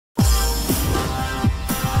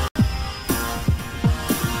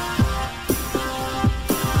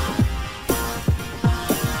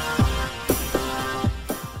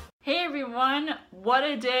what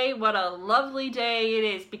a day, what a lovely day it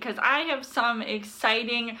is, because I have some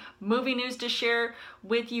exciting movie news to share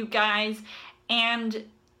with you guys. And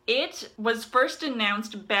it was first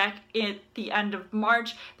announced back at the end of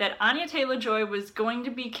March that Anya Taylor-Joy was going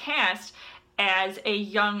to be cast as a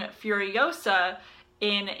young Furiosa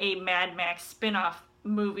in a Mad Max spin-off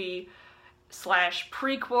movie slash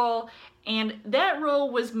prequel, and that role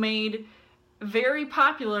was made very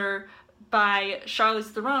popular by Charlize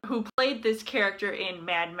Theron, who played this character in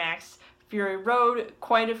Mad Max Fury Road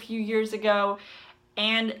quite a few years ago.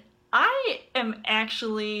 And I am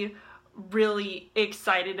actually really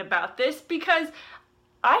excited about this because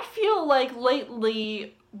I feel like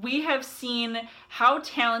lately we have seen how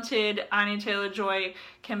talented Anya Taylor-Joy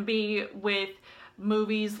can be with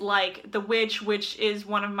movies like The Witch, which is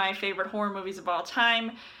one of my favorite horror movies of all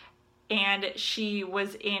time, and she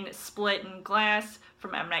was in Split and Glass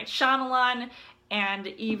from M. Night Shyamalan, and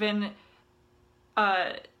even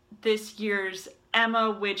this year's Emma,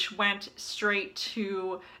 which went straight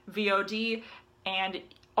to VOD, and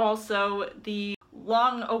also the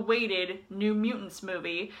long-awaited New Mutants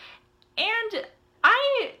movie. And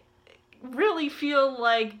I really feel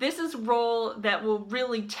like this is a role that will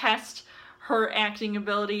really test her acting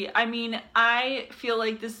ability. I mean, I feel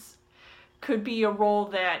like this could be a role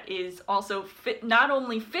that is also not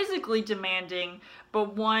only physically demanding,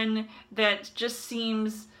 but one that just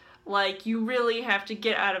seems like you really have to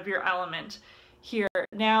get out of your element here.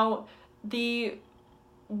 Now, the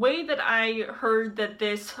way that I heard that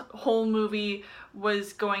this whole movie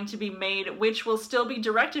was going to be made, which will still be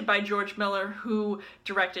directed by George Miller, who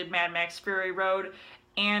directed Mad Max Fury Road,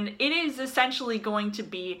 and it is essentially going to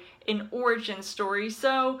be an origin story.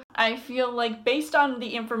 So I feel like based on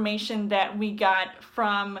the information that we got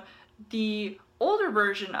from the older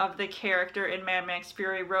version of the character in Mad Max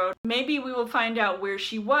Fury Road, maybe we will find out where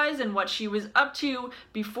she was and what she was up to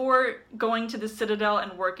before going to the Citadel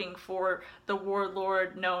and working for the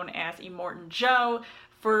warlord known as Immortan Joe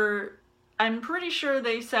for, I'm pretty sure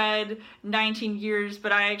they said 19 years,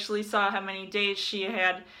 but I actually saw how many days she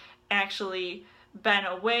had actually been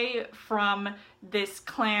away from this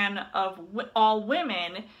clan of all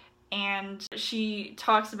women. And she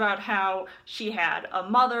talks about how she had a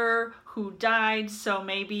mother who died, so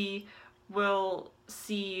maybe we'll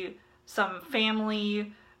see some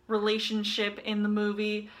family relationship in the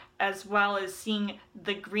movie, as well as seeing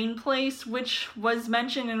the Green Place, which was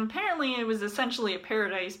mentioned, and apparently it was essentially a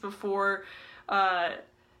paradise before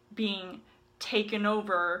being taken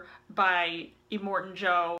over by Immortan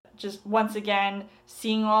Joe. Just once again,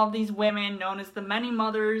 seeing all of these women known as the Many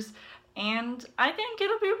Mothers, and I think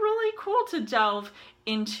it'll be really cool to delve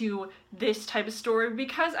into this type of story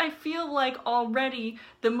because I feel like already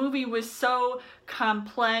the movie was so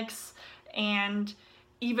complex, and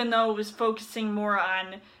even though it was focusing more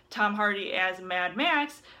on Tom Hardy as Mad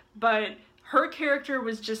Max, but her character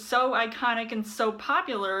was just so iconic and so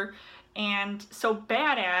popular and so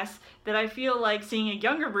badass that I feel like seeing a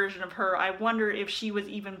younger version of her, I wonder if she was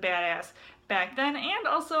even badass back then. And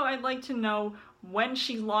also I'd like to know when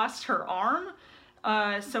she lost her arm,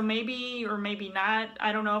 so maybe or maybe not,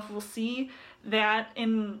 I don't know if we'll see that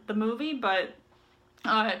in the movie, but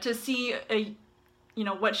to see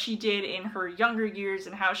what she did in her younger years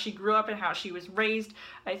and how she grew up and how she was raised,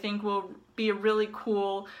 I think will be a really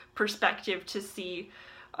cool perspective to see,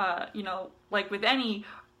 like with any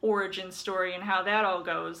origin story and how that all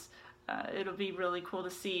goes. It'll be really cool to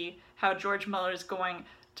see how George Miller is going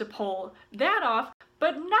to pull that off.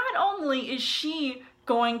 But not only is she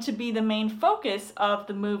going to be the main focus of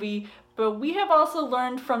the movie, but we have also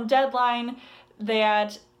learned from Deadline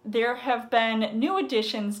that there have been new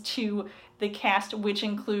additions to the cast, which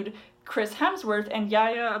include Chris Hemsworth and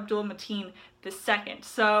Yahya Abdul-Mateen II.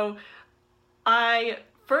 So I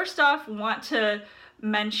first off want to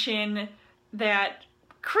mention that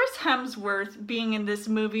Chris Hemsworth being in this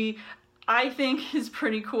movie, I think is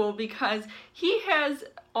pretty cool because he has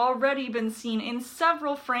already been seen in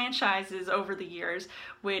several franchises over the years,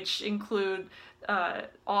 which include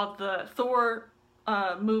all the Thor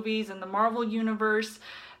movies in the Marvel Universe,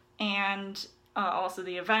 and also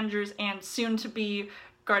the Avengers, and soon to be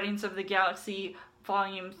Guardians of the Galaxy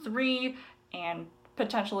Volume 3, and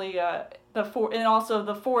potentially also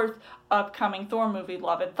the fourth upcoming Thor movie,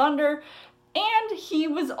 Love and Thunder. And he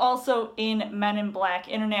was also in Men in Black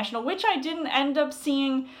International, which I didn't end up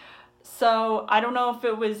seeing, so I don't know if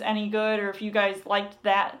it was any good or if you guys liked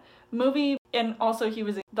that movie. And also he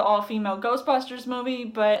was in the all-female Ghostbusters movie,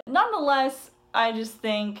 but nonetheless, I just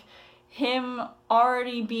think him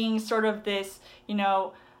already being sort of this,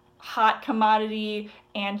 hot commodity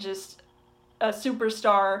and just a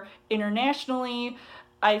superstar internationally.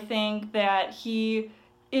 I think that he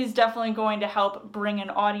is definitely going to help bring in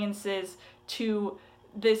audiences to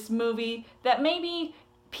this movie, that maybe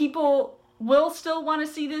people will still want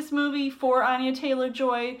to see this movie for Anya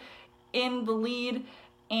Taylor-Joy in the lead.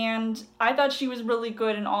 And I thought she was really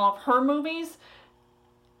good in all of her movies.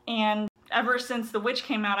 And ever since The Witch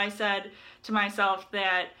came out, I said to myself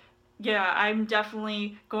that, yeah, I'm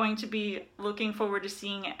definitely going to be looking forward to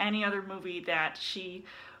seeing any other movie that she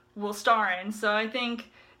will star in. So I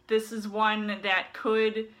think this is one that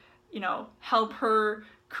could, you know, help her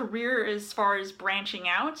career as far as branching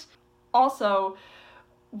out. Also,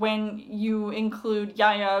 when you include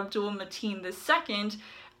Yahya Abdul-Mateen II,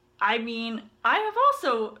 I mean, I have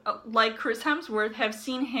also, like Chris Hemsworth, have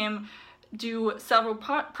seen him do several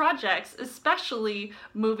projects, especially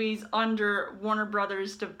movies under Warner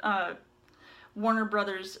Brothers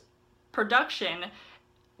production,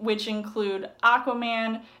 which include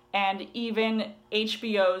Aquaman and even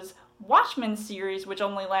HBO's Watchmen series, which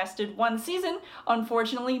only lasted one season,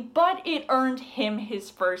 unfortunately, but it earned him his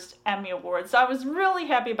first Emmy Award. So I was really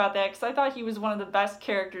happy about that because I thought he was one of the best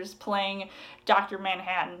characters playing Dr.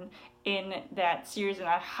 Manhattan in that series, and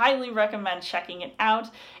I highly recommend checking it out.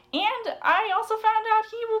 And I also found out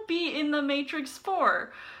he will be in The Matrix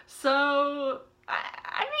 4. So,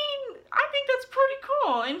 I mean, I think that's pretty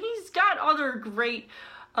cool. And he's got other great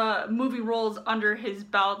movie roles under his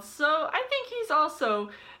belt, so I think he's also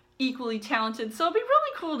equally talented. So it'll be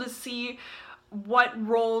really cool to see what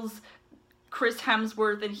roles Chris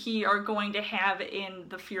Hemsworth and he are going to have in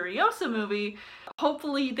the Furiosa movie.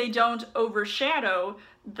 Hopefully they don't overshadow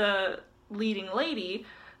the leading lady.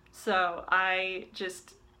 So I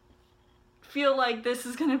just feel like this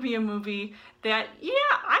is going to be a movie that, yeah,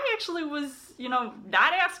 I actually was, you know,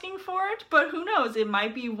 not asking for it, but who knows, it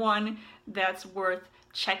might be one that's worth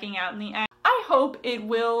checking out in the end. I hope it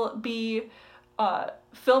will be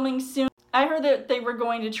filming soon. I heard that they were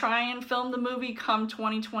going to try and film the movie come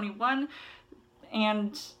 2021,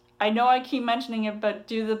 and I know I keep mentioning it, but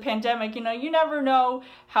due to the pandemic, you know, you never know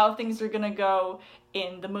how things are gonna go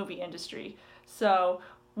in the movie industry. So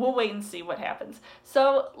we'll wait and see what happens.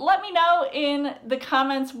 So let me know in the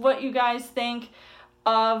comments what you guys think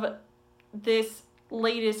of this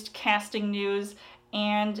latest casting news.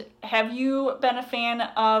 And have you been a fan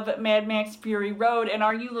of Mad Max Fury Road? And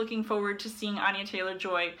are you looking forward to seeing Anya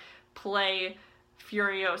Taylor-Joy play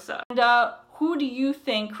Furiosa? And who do you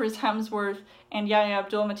think Chris Hemsworth and Yahya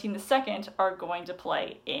Abdul-Mateen II are going to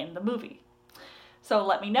play in the movie? So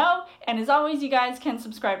let me know. And as always, you guys can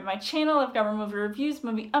subscribe to my channel. I've got more movie reviews,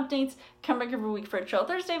 movie updates, come back every week for a Trail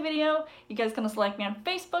Thursday video. You guys can also like me on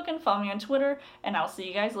Facebook and follow me on Twitter. And I'll see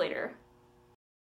you guys later.